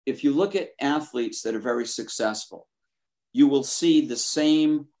if you look at athletes that are very successful, you will see the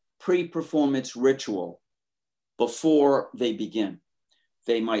same pre-performance ritual before they begin.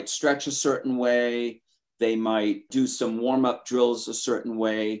 They might stretch a certain way. They might do some warm-up drills a certain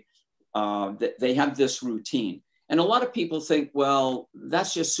way. They have this routine. And a lot of people think, well,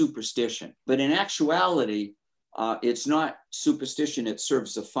 that's just superstition. But in actuality, it's not superstition. It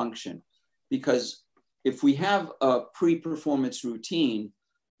serves a function. Because if we have a pre-performance routine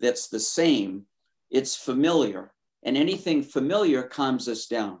that's the same, it's familiar. And anything familiar calms us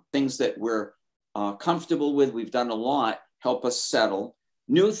down. Things that we're comfortable with, we've done a lot, help us settle.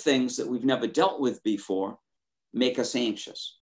 New things that we've never dealt with before make us anxious.